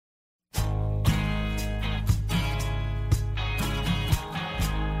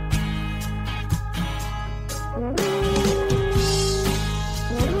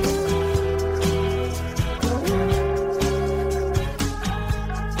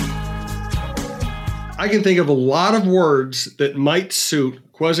I can think of a lot of words that might suit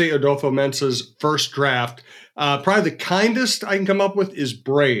Kwesi Adolfo-Mensah's first draft. Probably the kindest I can come up with is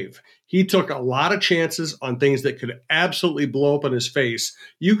brave. He took a lot of chances on things that could absolutely blow up in his face.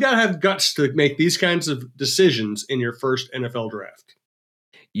 You got to have guts to make these kinds of decisions in your first NFL draft.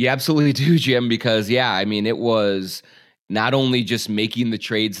 You absolutely do, Jim, because I mean, it was not only just making the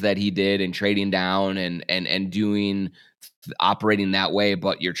trades that he did and trading down and doing operating that way,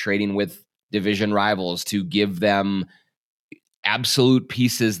 but you're trading with division rivals to give them absolute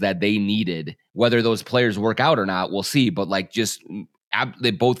pieces that they needed. Whether those players work out or not, we'll see. But like, just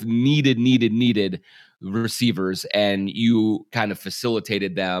they both needed receivers, and you kind of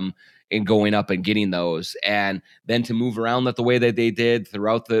facilitated them in going up and getting those. And then to move around that the way that they did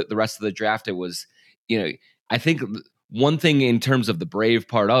throughout the rest of the draft, it was, I think one thing in terms of the brave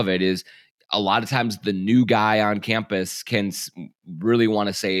part of it is a lot of times the new guy on campus can really want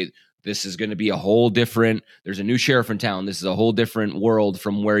to say, this is going to be a whole different, there's a new sheriff in town. This is a whole different world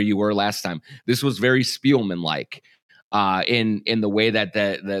from where you were last time. This was very Spielman-like in the way that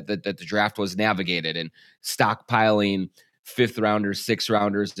the draft was navigated, and stockpiling fifth rounders, sixth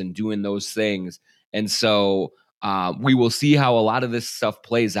rounders, and doing those things. And so we will see how a lot of this stuff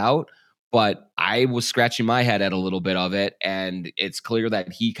plays out. But I was scratching my head at a little bit of it, and it's clear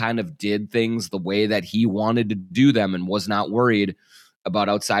that he kind of did things the way that he wanted to do them and was not worried about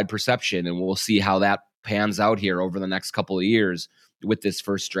outside perception. And we'll see how that pans out here over the next couple of years with this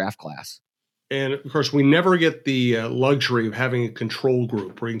first draft class. And of course, we never get the luxury of having a control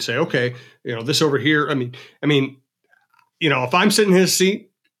group where you can say, okay, this over here. I mean, if I'm sitting in his seat,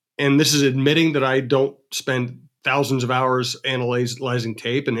 and this is admitting that I don't spend thousands of hours analyzing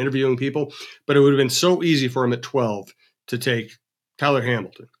tape and interviewing people, but it would have been so easy for him at 12 to take Tyler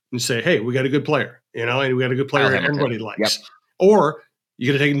Hamilton and say, hey, we got a good player, and we got a good player that everybody likes. Yep. Or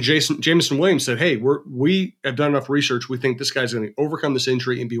you could have taken Jameson Williams and said, hey, we have done enough research. We think this guy's going to overcome this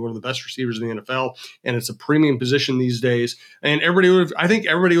injury and be one of the best receivers in the NFL. And it's a premium position these days. And I think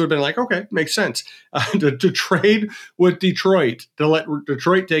everybody would have been like, okay, makes sense. To trade with Detroit, to let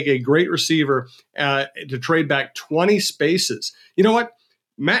Detroit take a great receiver, to trade back 20 spaces. You know what,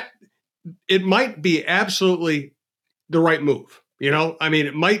 Matt, it might be absolutely the right move.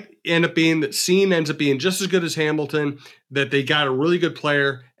 It might end up being that Cine ends up being just as good as Hamilton, that they got a really good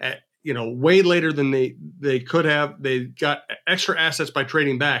player at, way later than they could have. They got extra assets by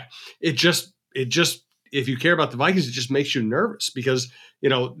trading back. It just, if you care about the Vikings, it just makes you nervous because,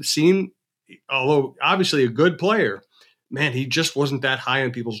 Cine, although obviously a good player, man, he just wasn't that high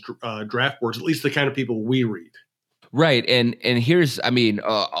on people's draft boards, at least the kind of people we read. Right. And here's,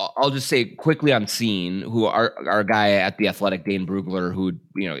 I'll just say quickly on Cine, who our guy at The Athletic, Dane Brugler, who,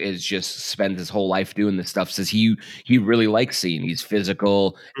 is just spends his whole life doing this stuff, says he really likes Cine. He's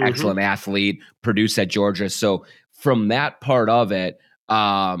physical, excellent athlete, produced at Georgia. So from that part of it,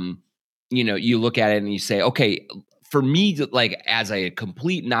 you look at it and you say, okay, for me, like as a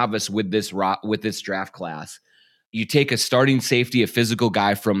complete novice with this draft class, you take a starting safety, a physical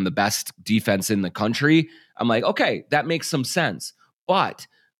guy from the best defense in the country. I'm like, okay, that makes some sense. But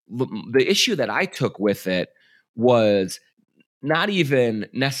the issue that I took with it was not even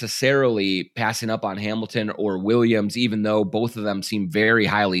necessarily passing up on Hamilton or Williams, even though both of them seem very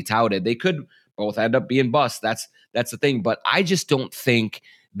highly touted. They could both end up being busts. That's the thing. But I just don't think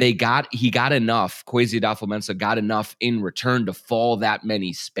he got enough. Kwesi Adolfo-Mensah got enough in return to fall that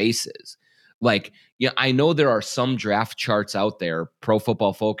many spaces. Like, I know there are some draft charts out there, Pro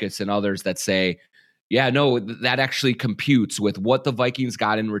Football Focus and others, that say, that actually computes with what the Vikings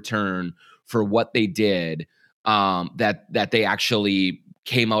got in return for what they did, that they actually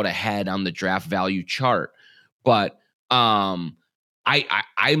came out ahead on the draft value chart. But I'm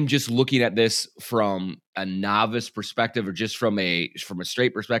just looking at this from a novice perspective, or just from a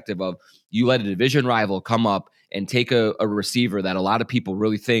straight perspective of, you let a division rival come up and take a receiver that a lot of people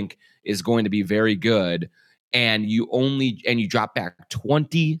really think is going to be very good, and you drop back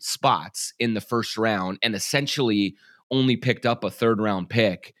 20 spots in the first round and essentially only picked up a third round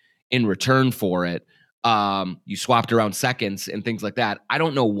pick in return for it. You swapped around seconds and things like that. I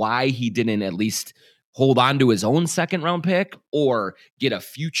don't know why he didn't at least hold on to his own second round pick or get a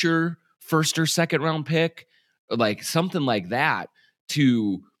future first or second round pick, like something like that,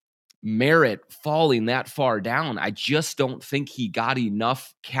 to merit falling that far down. I just don't think he got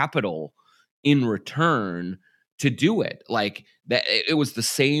enough capital in return to do it. Like that, it was the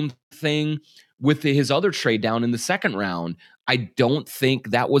same thing with his other trade down in the second round. I don't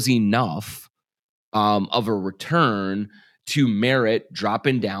think that was enough of a return to merit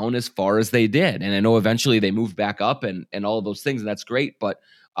dropping down as far as they did. And I know eventually they moved back up and all of those things, and that's great. But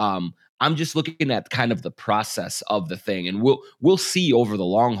I'm just looking at kind of the process of the thing, and we'll see over the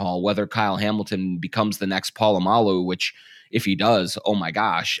long haul whether Kyle Hamilton becomes the next Polamalu, which if he does, oh my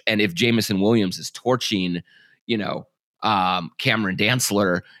gosh, and if Jamison Williams is torching, Cameron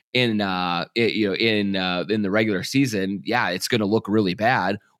Dantzler in in the regular season, yeah, it's going to look really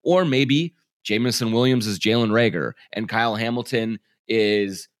bad. Or maybe Jamison Williams is Jalen Reagor and Kyle Hamilton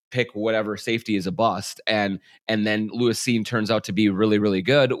is pick whatever safety is a bust, and then Lewis Cine turns out to be really, really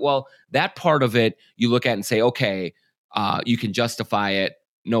good. Well, that part of it you look at and say, okay, you can justify it,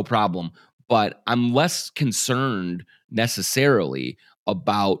 no problem. But I'm less concerned necessarily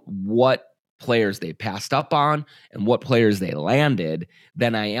about what players they passed up on and what players they landed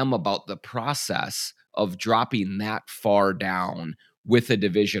than I am about the process of dropping that far down with a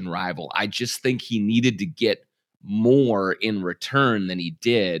division rival. I just think he needed to get more in return than he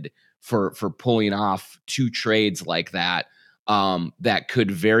did for pulling off two trades like that, that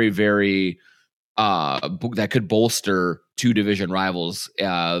could very, very that could bolster two division rivals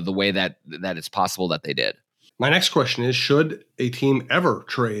the way that it's possible that they did. My next question is, should a team ever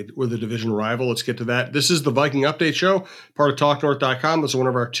trade with a division rival? Let's get to that. This is the Viking Update Show, part of TalkNorth.com. This is one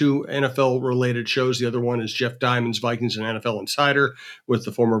of our two NFL-related shows. The other one is Jeff Diamond's Vikings and NFL Insider with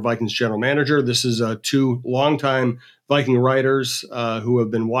the former Vikings general manager. This is two longtime Viking writers who have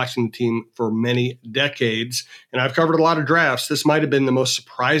been watching the team for many decades. And I've covered a lot of drafts. This might have been the most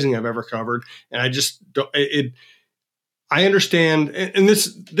surprising I've ever covered. And I just don't, I understand. And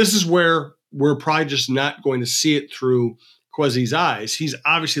this is where we're probably just not going to see it through Kwesi's eyes. He's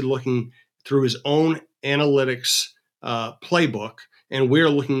obviously looking through his own analytics playbook, and we're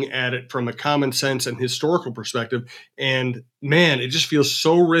looking at it from a common sense and historical perspective. And man, it just feels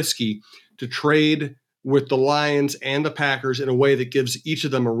so risky to trade with the Lions and the Packers in a way that gives each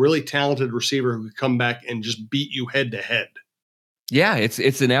of them a really talented receiver who could come back and just beat you head to head. Yeah,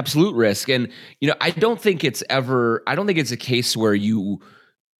 it's an absolute risk. And, I don't think it's a case where you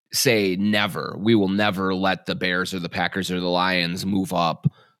say never. We will never let the Bears or the Packers or the Lions move up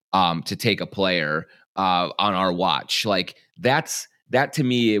to take a player on our watch. Like that to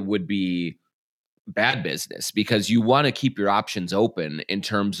me, it would be bad business, because you want to keep your options open in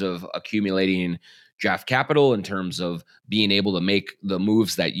terms of accumulating draft capital, in terms of being able to make the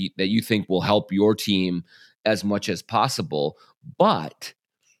moves that you think will help your team as much as possible. But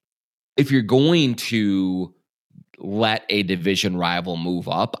if you're going to let a division rival move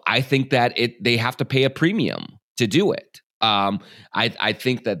up, I think that they have to pay a premium to do it. I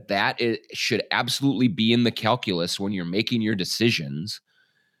think that should absolutely be in the calculus when you're making your decisions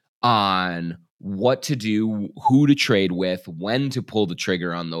on what to do, who to trade with, when to pull the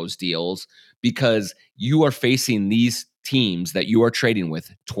trigger on those deals, because you are facing these teams that you are trading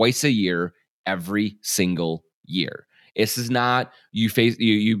with twice a year, every single year. This is not you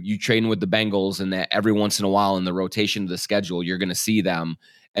trading with the Bengals, and that every once in a while in the rotation of the schedule, you're going to see them,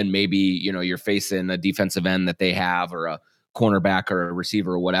 and maybe you're facing a defensive end that they have, or a cornerback, or a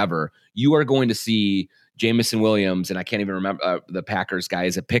receiver, or whatever. You are going to see Jamison Williams, and I can't even remember the Packers guy.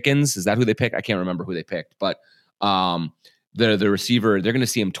 Is it Pickens? Is that who they picked? I can't remember who they picked, but the receiver, they're going to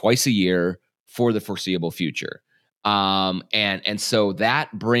see him twice a year for the foreseeable future. And so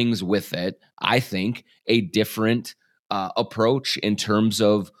that brings with it, I think, a different approach in terms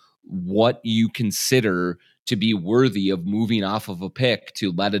of what you consider to be worthy of moving off of a pick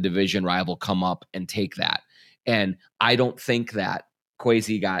to let a division rival come up and take that. And I don't think that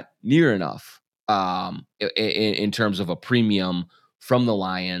Kwesi got near enough in terms of a premium from the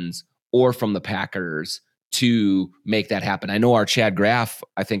Lions or from the Packers to make that happen. I know our Chad Graff,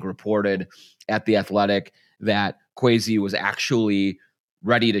 I think, reported at The Athletic that Kwesi was actually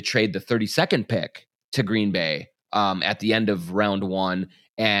ready to trade the 32nd pick to Green Bay at the end of round one,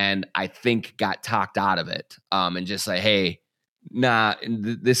 and I think got talked out of it and just say, hey, nah,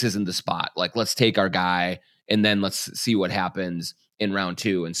 this isn't the spot. Like, let's take our guy, and then let's see what happens in round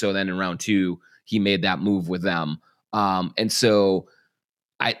two. And so then in round two, he made that move with them. And so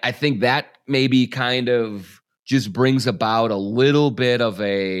I think that maybe kind of just brings about a little bit of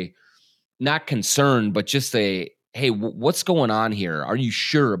a, not concern, but just a, hey, what's going on here? Are you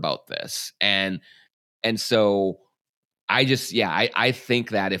sure about this? And so I just, I think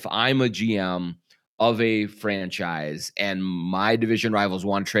that if I'm a GM of a franchise and my division rivals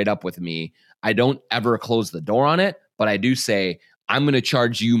want to trade up with me, I don't ever close the door on it, but I do say, I'm going to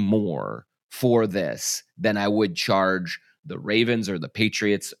charge you more for this than I would charge the Ravens or the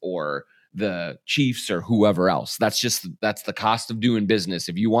Patriots or the Chiefs or whoever else. That's the cost of doing business.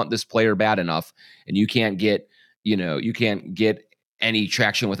 If you want this player bad enough and you can't get you can't get any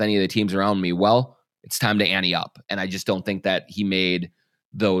traction with any of the teams around me. Well, it's time to ante up. And I just don't think that he made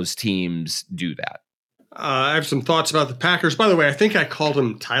those teams do that. I have some thoughts about the Packers. By the way, I think I called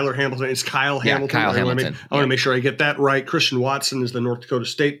him Tyler Hamilton. It's Kyle Hamilton. Kyle I Hamilton. Want to make sure I get that right. Christian Watson is the North Dakota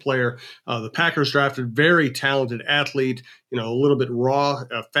State player. The Packers drafted very talented athlete, a little bit raw,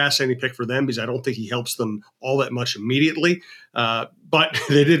 fascinating pick for them because I don't think he helps them all that much immediately. But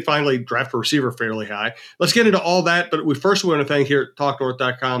they did finally draft a receiver fairly high. Let's get into all that. But we first want to thank here at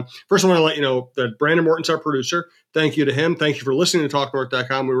TalkNorth.com. First, I want to let you know that Brandon Morton's our producer. Thank you to him. Thank you for listening to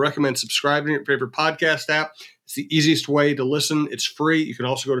TalkNorth.com. We recommend subscribing to your favorite podcast app. It's the easiest way to listen. It's free. You can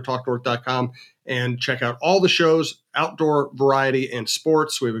also go to TalkNorth.com and check out all the shows, outdoor, variety, and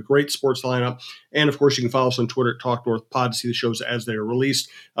sports. We have a great sports lineup. And, of course, you can follow us on Twitter at TalkNorthPod to see the shows as they are released.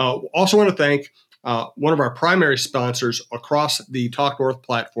 Also want to thank one of our primary sponsors across the Talk North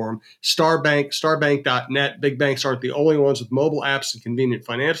platform, Starbank, starbank.net. Big banks aren't the only ones with mobile apps and convenient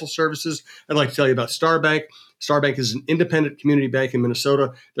financial services. I'd like to tell you about Starbank. Starbank is an independent community bank in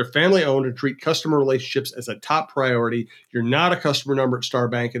Minnesota. They're family owned and treat customer relationships as a top priority. You're not a customer number at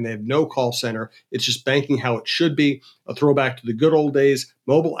Starbank, and they have no call center. It's just banking how it should be. A throwback to the good old days.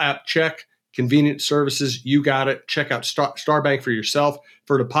 Mobile app check. Convenient services, you got it. Check out Starbank for yourself.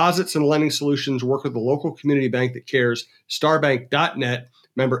 For deposits and lending solutions, work with a local community bank that cares. Starbank.net,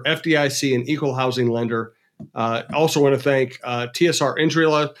 member FDIC and equal housing lender. Also want to thank TSR Injury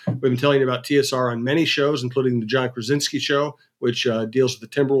Law. We've been telling you about TSR on many shows, including the John Krasinski Show, which deals with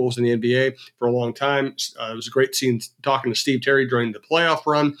the Timberwolves in the NBA for a long time. It was a great scene talking to Steve Terry during the playoff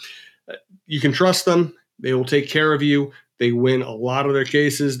run. You can trust them. They will take care of you. They win a lot of their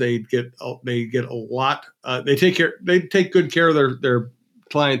cases. They get a lot. They take good care of their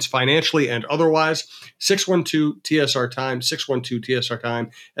clients financially and otherwise. 612 TSR time. 612 TSR time.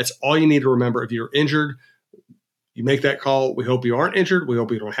 That's all you need to remember. If you're injured, you make that call. We hope you aren't injured. We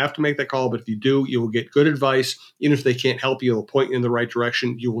hope you don't have to make that call. But if you do, you will get good advice. Even if they can't help you, they'll point you in the right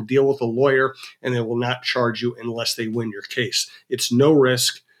direction. You will deal with a lawyer, and they will not charge you unless they win your case. It's no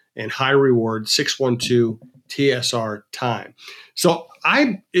risk and high reward. 612 TSR time. So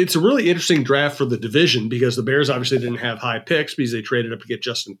it's a really interesting draft for the division because the Bears obviously didn't have high picks because they traded up to get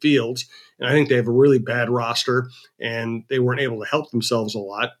Justin Fields. And I think they have a really bad roster and they weren't able to help themselves a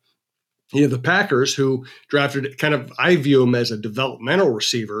lot. You have the Packers who drafted I view him as a developmental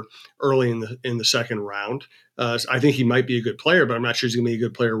receiver early in the second round. I think he might be a good player, but I'm not sure he's going to be a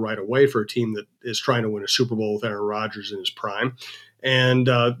good player right away for a team that is trying to win a Super Bowl with Aaron Rodgers in his prime. And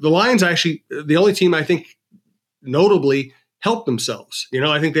the Lions actually, the only team I think notably helped themselves.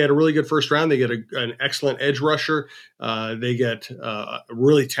 I think they had a really good first round. They get an excellent edge rusher. They get a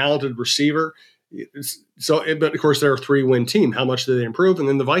really talented receiver. But of course they're a 3-win team. How much do they improve? And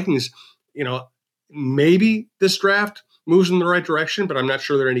then the Vikings, maybe this draft moves in the right direction, but I'm not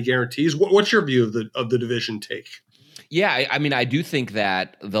sure there are any guarantees. What's your view of the division take? Yeah, I mean, I do think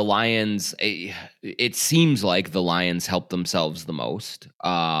that the Lions, it seems like the Lions help themselves the most,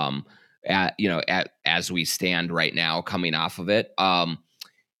 as we stand right now coming off of it.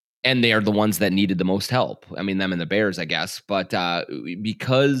 And they are the ones that needed the most help. I mean, them and the Bears, I guess. But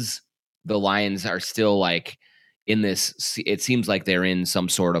because the Lions are still like in this, it seems like they're in some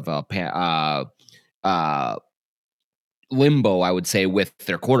sort of a limbo, I would say, with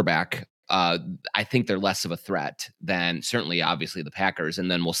their quarterback. I think they're less of a threat than certainly, obviously, the Packers.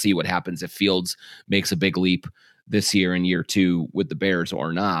 And then we'll see what happens if Fields makes a big leap this year in year 2 with the Bears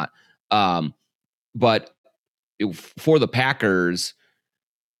or not. But for the Packers,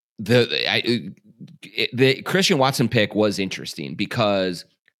 the Christian Watson pick was interesting because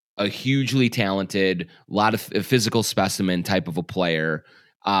a hugely talented, lot of physical specimen type of a player.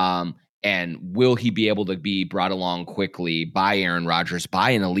 And will he be able to be brought along quickly by Aaron Rodgers, by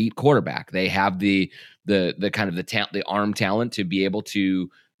an elite quarterback? They have the kind of the arm talent to be able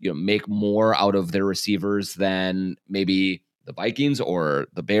to make more out of their receivers than maybe the Vikings or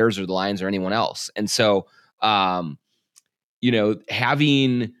the Bears or the Lions or anyone else. And so, having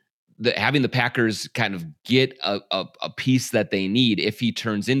the Packers kind of get a piece that they need, if he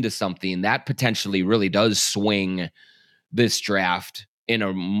turns into something, that potentially really does swing this draft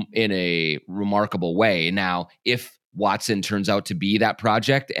in a remarkable way. Now, if Watson turns out to be that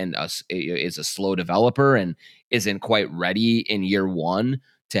project and is a slow developer and isn't quite ready in year 1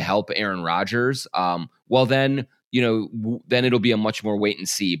 to help Aaron Rodgers, well then it'll be a much more wait and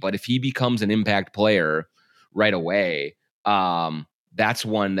see. But if he becomes an impact player right away, that's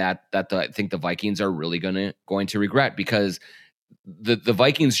one that I think the Vikings are really going to regret, because the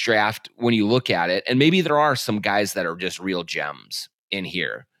Vikings draft, when you look at it, and maybe there are some guys that are just real gems in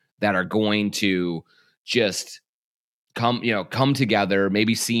here that are going to just come together.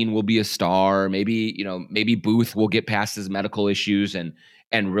 Maybe Scene will be a star. Maybe Booth will get past his medical issues and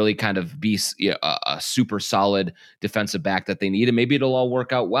really kind of be a super solid defensive back that they need, and maybe it'll all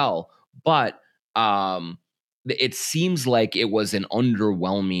work out well. But it seems like it was an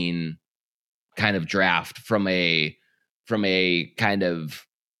underwhelming kind of draft from a kind of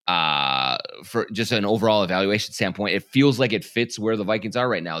for just an overall evaluation standpoint. It feels like it fits where the Vikings are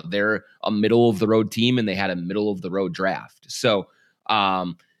right now. They're a middle of the road team and they had a middle of the road draft. So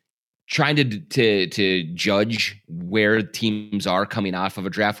trying to judge where teams are coming off of a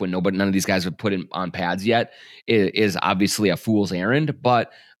draft when none of these guys have put on pads yet is obviously a fool's errand.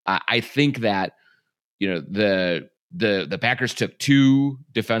 But I think that the Packers took two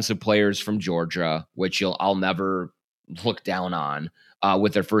defensive players from Georgia, which I'll never look down on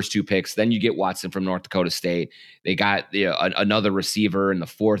with their first two picks. Then you get Watson from North Dakota State. They got another receiver in the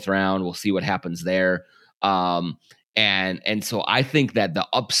fourth round. We'll see what happens there. And so I think that the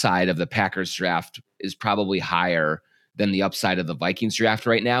upside of the Packers draft is probably higher than the upside of the Vikings draft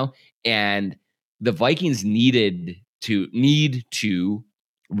right now. And the Vikings need to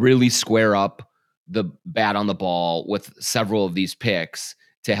really square up the bat on the ball with several of these picks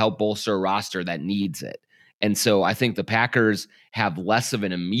to help bolster a roster that needs it. And so I think the Packers have less of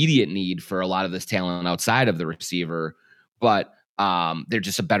an immediate need for a lot of this talent outside of the receiver, but they're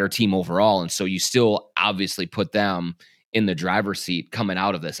just a better team overall. And so you still obviously put them in the driver's seat coming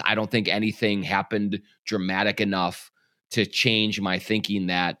out of this. I don't think anything happened dramatic enough to change my thinking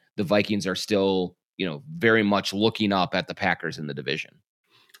that the Vikings are still, very much looking up at the Packers in the division.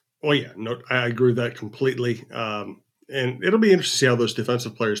 Oh yeah, no, I agree with that completely. And it'll be interesting to see how those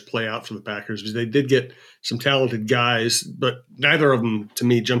defensive players play out for the Packers, because they did get some talented guys, but neither of them to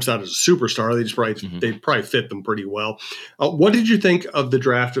me jumps out as a superstar. They probably fit them pretty well. What did you think of the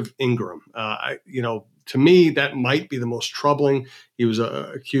draft of Ingram? To me, that might be the most troubling. He was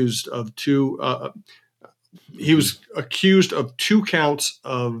accused of two. He was accused of 2 counts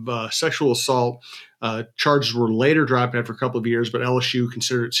of sexual assault. Charges were later dropped after a couple of years, but LSU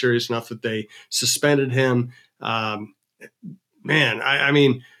considered it serious enough that they suspended him. I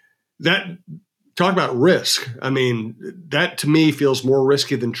mean, that talk about risk. I mean, that to me feels more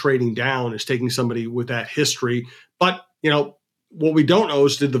risky than trading down, is taking somebody with that history. But, what we don't know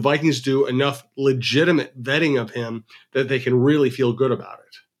is, did the Vikings do enough legitimate vetting of him that they can really feel good about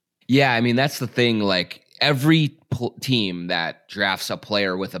it? Yeah, I mean, that's the thing. Like, every team that drafts a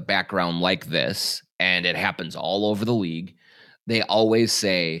player with a background like this, and it happens all over the league, they always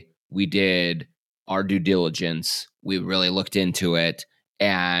say, we did our due diligence, we really looked into it,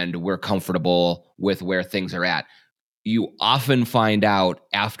 and we're comfortable with where things are at. You often find out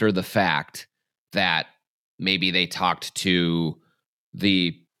after the fact that maybe they talked to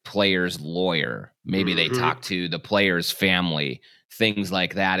the player's lawyer, maybe they talked to the player's family, things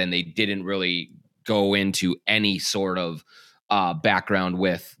like that, and they didn't really go into any sort of background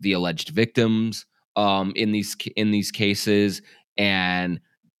with the alleged victims in these cases, and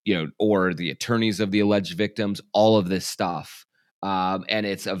or the attorneys of the alleged victims, all of this stuff, and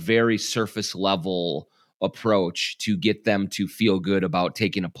it's a very surface level approach to get them to feel good about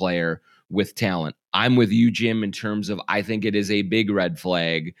taking a player with talent. I'm with you, Jim, in terms of, I think it is a big red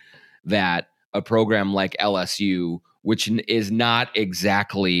flag that a program like LSU, which is not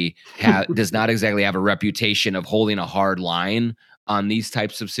exactly does not exactly have a reputation of holding a hard line on these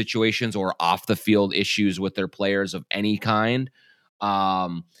types of situations or off the field issues with their players of any kind,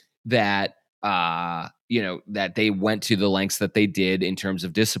 that that they went to the lengths that they did in terms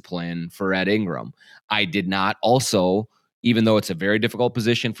of discipline for Ed Ingram. I did not also, even though it's a very difficult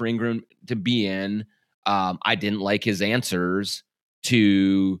position for Ingram to be in, I didn't like his answers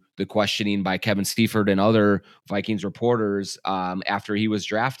to the questioning by Kevin Stieford and other Vikings reporters after he was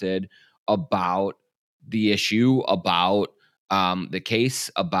drafted about the issue, about the case,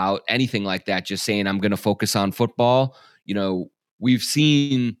 about anything like that, just saying, I'm going to focus on football. We've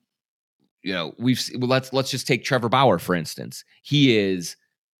seen, let's just take Trevor Bauer, for instance. He is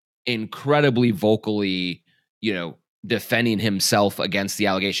incredibly vocally, defending himself against the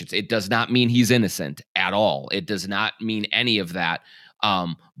allegations. It does not mean he's innocent at all. It does not mean any of that.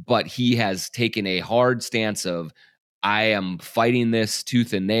 But he has taken a hard stance of, I am fighting this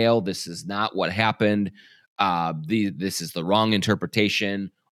tooth and nail. This is not what happened. This is the wrong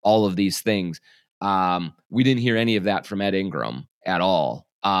interpretation. All of these things. We didn't hear any of that from Ed Ingram at all.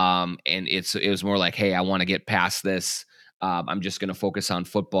 And it was more like, hey, I want to get past this. I'm just going to focus on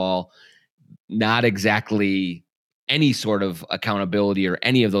football. Not exactly any sort of accountability or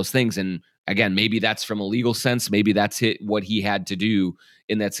any of those things. And again, maybe that's from a legal sense. Maybe that's what he had to do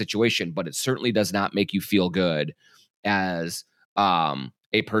in that situation, but it certainly does not make you feel good. as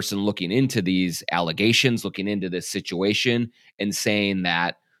a person looking into these allegations, looking into this situation, and saying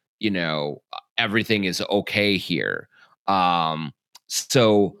that, everything is okay here.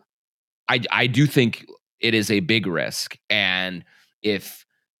 So I do think it is a big risk. And if,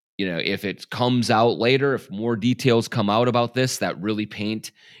 if it comes out later, if more details come out about this that really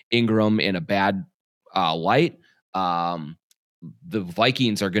paint Ingram in a bad light, um, the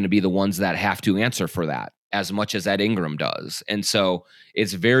Vikings are going to be the ones that have to answer for that as much as that Ingram does. And so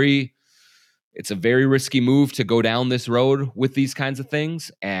it's it's a very risky move to go down this road with these kinds of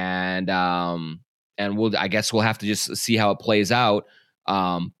things. And I guess we'll have to just see how it plays out.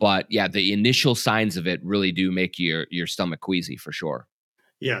 But yeah, the initial signs of it really do make your stomach queasy for sure.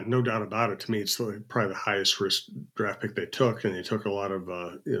 Yeah, no doubt about it. To me, it's probably the highest risk draft pick they took, and they took a lot of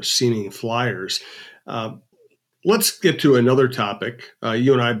seeming flyers. Uh, let's get to another topic.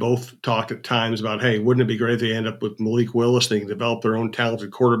 You and I both talked at times about, hey, wouldn't it be great if they end up with Malik Willis? They can develop their own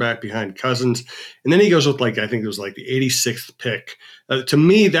talented quarterback behind Cousins. And then he goes with, I think it was the 86th pick. To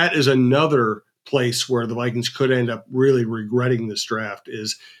me, that is another place where the Vikings could end up really regretting this draft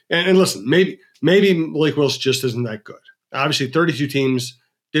is, and listen, maybe Malik Willis just isn't that good. Obviously, 32 teams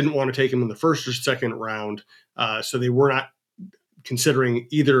didn't want to take him in the first or second round. So they were not considering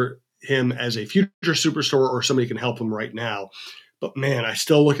either him as a future superstar or somebody can help him right now. But man, I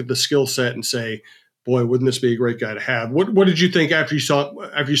still look at the skill set and say, boy, wouldn't this be a great guy to have? What did you think after you saw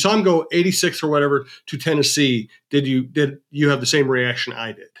him go 86 or whatever to Tennessee? Did you have the same reaction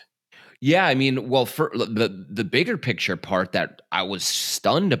I did? Yeah, I mean, well, for the bigger picture part that I was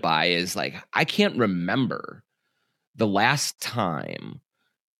stunned by is I can't remember the last time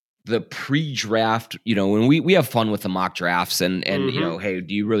the pre-draft, when we have fun with the mock drafts and Mm-hmm. hey,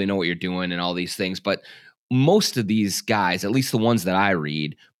 do you really know what you're doing and all these things? But most of these guys, at least the ones that I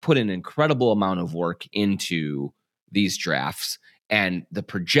read, put an incredible amount of work into these drafts, and the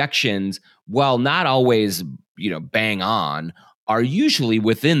projections, while not always, bang on, are usually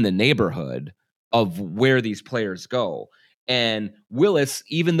within the neighborhood of where these players go. And Willis,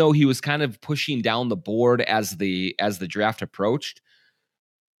 even though he was kind of pushing down the board as the draft approached,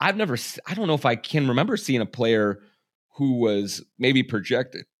 I don't know if I can remember seeing a player who was maybe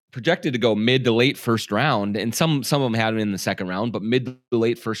projected to go mid to late first round, and some of them had him in the second round, but mid to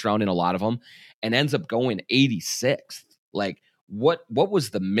late first round in a lot of them, and ends up going 86th. What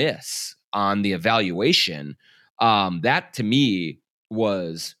was the miss on the evaluation? That to me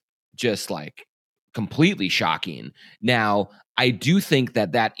was just completely shocking. Now, I do think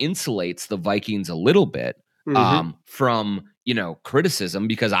that insulates the Vikings a little bit Mm-hmm. from criticism,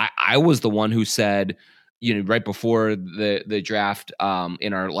 because I was the one who said, right before the draft,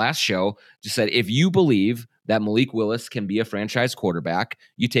 in our last show, just said, if you believe that Malik Willis can be a franchise quarterback,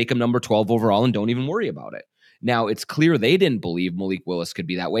 you take him number 12 overall and don't even worry about it. Now, it's clear they didn't believe Malik Willis could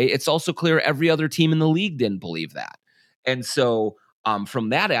be that way. It's also clear every other team in the league didn't believe that. And so, from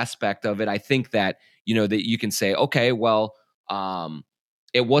that aspect of it, I think that, that you can say, okay, well,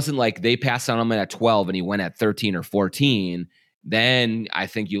 it wasn't like they passed on him at 12 and he went at 13 or 14. Then I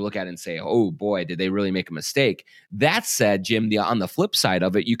think you look at it and say, oh boy, did they really make a mistake? That said, Jim, on the flip side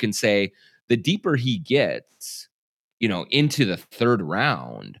of it, you can say the deeper he gets, into the third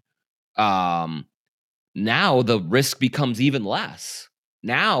round, um, now the risk becomes even less.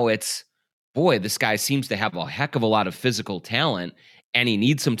 Now it's, boy, this guy seems to have a heck of a lot of physical talent and he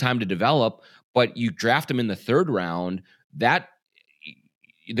needs some time to develop, but you draft him in the third round, that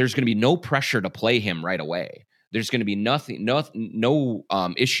there's going to be no pressure to play him right away. There's going to be no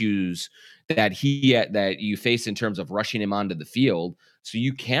issues that you face in terms of rushing him onto the field. So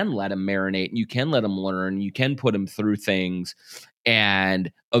you can let him marinate, and you can let him learn, you can put him through things,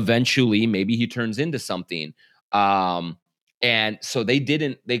 and eventually maybe he turns into something. And so they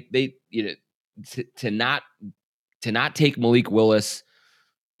didn't they to not take Malik Willis,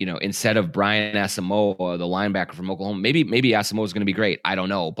 instead of Brian Asamoah, the linebacker from Oklahoma. Maybe Asamoah is going to be great. I don't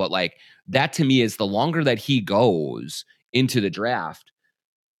know, but that to me is, the longer that he goes into the draft,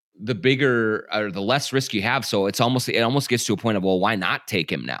 the bigger or the less risk you have. So it almost gets to a point of, well, why not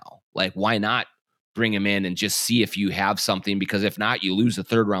take him now? Why not bring him in and just see if you have something? Because if not, you lose a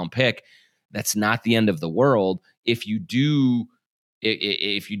third round pick. That's not the end of the world. If you do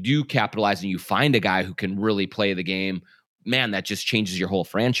capitalize and you find a guy who can really play the game, man, that just changes your whole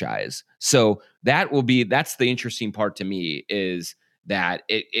franchise. So that's the interesting part to me, is that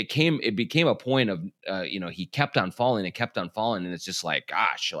it became a point of, he kept on falling and kept on falling, and it's just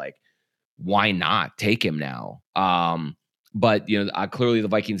gosh, why not take him now? But clearly the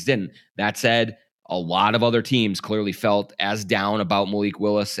Vikings didn't. That said, a lot of other teams clearly felt as down about Malik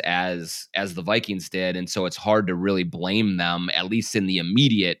Willis as the Vikings did, and so it's hard to really blame them, at least in the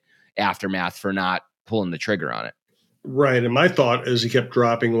immediate aftermath, for not pulling the trigger on it. Right. And my thought as he kept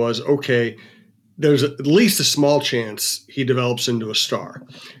dropping was, okay, there's at least a small chance he develops into a star.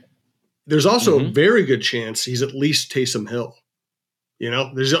 There's also a very good chance he's at least Taysom Hill.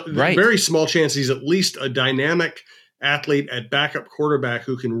 There's a very small chance he's at least a dynamic athlete at backup quarterback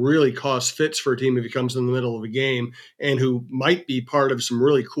who can really cause fits for a team if he comes in the middle of a game, and who might be part of some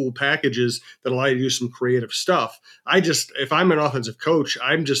really cool packages that allow you to do some creative stuff. If I'm an offensive coach,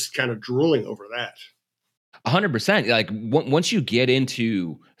 I'm just kind of drooling over that. 100%. Like once you get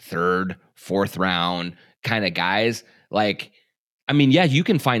into third, fourth round kind of guys, like, I mean, yeah, you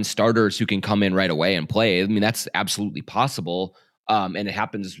can find starters who can come in right away and play. I mean, that's absolutely possible. And it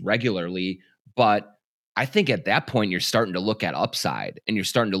happens regularly. But I think at that point, you're starting to look at upside, and you're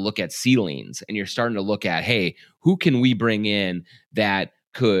starting to look at ceilings, and you're starting to look at, hey, who can we bring in that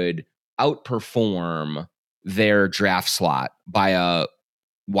could outperform their draft slot by a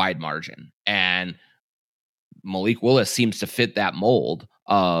wide margin? And Malik Willis seems to fit that mold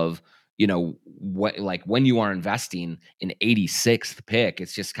of, what, like, when you are investing in 86th pick,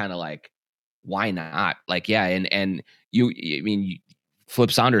 it's just kind of like, why not? Like, yeah. And I mean,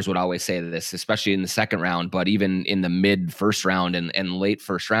 Flip Saunders would always say this, especially in the second round, but even in the mid first round and late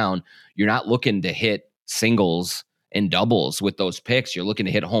first round, you're not looking to hit singles and doubles with those picks. You're looking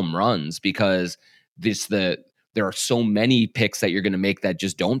to hit home runs, because there are so many picks that you're going to make that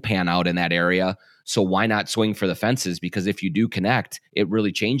just don't pan out in that area. So why not swing for the fences? Because if you do connect, it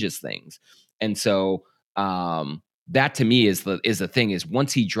really changes things. And so that to me is the thing, is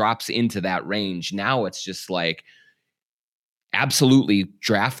once he drops into that range, now it's just like, absolutely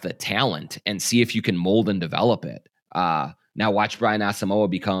draft the talent and see if you can mold and develop it. Now watch Brian Asamoah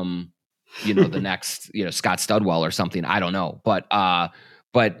become, the next, Scott Studwell or something. I don't know, but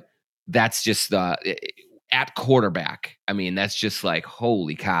that's just at quarterback. I mean, that's just like,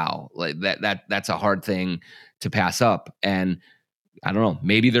 holy cow, like that's a hard thing to pass up. And I don't know,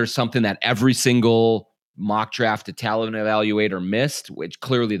 maybe there's something that every single mock draft to talent evaluator missed, which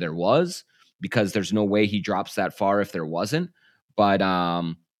clearly there was, because there's no way he drops that far if there wasn't. But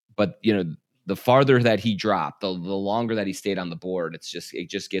the farther that he dropped, the longer that he stayed on the board, it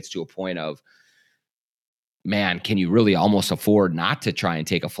just gets to a point of, man, can you really almost afford not to try and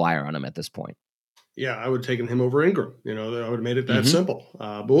take a flyer on him at this point? Yeah, I would have taken him over Ingram. I would have made it that simple.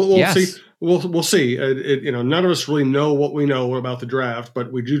 But we'll see. We'll see. None of us really know what we know about the draft,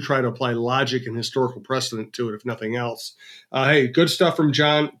 but we do try to apply logic and historical precedent to it, if nothing else. Hey, good stuff from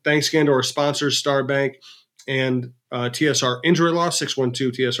John. Thanks again to our sponsors, Star Bank and TSR Injury Law,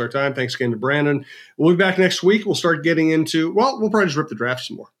 612 TSR Time. Thanks again to Brandon. We'll be back next week. We'll start getting into, we'll probably just rip the draft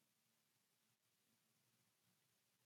some more.